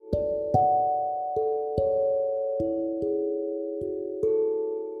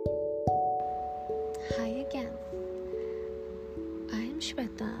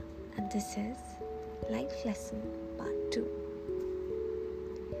Shweta, and this is Life Lesson Part 2.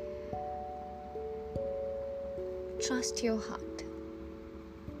 Trust your heart.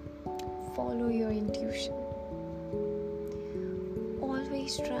 Follow your intuition.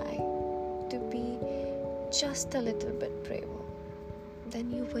 Always try to be just a little bit braver than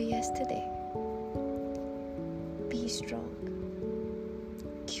you were yesterday. Be strong,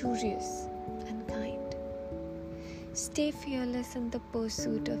 curious, and kind. Stay fearless in the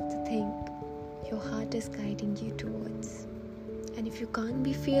pursuit of the thing your heart is guiding you towards. And if you can't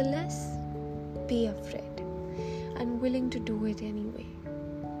be fearless, be afraid and willing to do it anyway.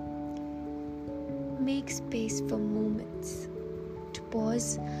 Make space for moments to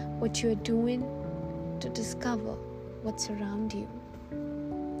pause what you are doing, to discover what's around you.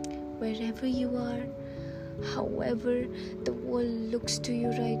 Wherever you are, however the world looks to you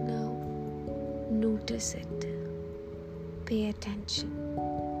right now, notice it. Pay attention.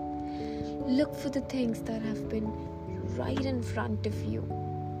 Look for the things that have been right in front of you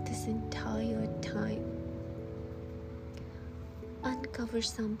this entire time. Uncover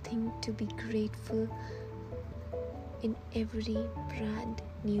something to be grateful in every brand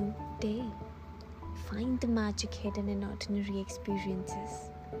new day. Find the magic hidden in ordinary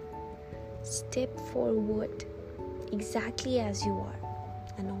experiences. Step forward exactly as you are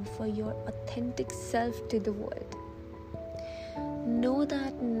and offer your authentic self to the world. Know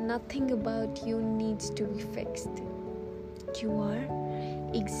that nothing about you needs to be fixed. You are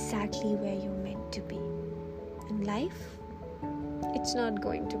exactly where you're meant to be. And life, it's not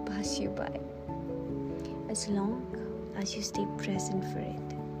going to pass you by as long as you stay present for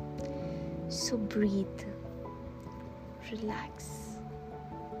it. So breathe, relax,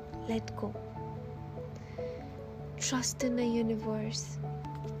 let go. Trust in a universe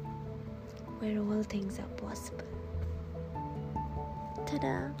where all things are possible.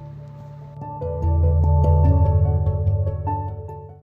 Ta-da!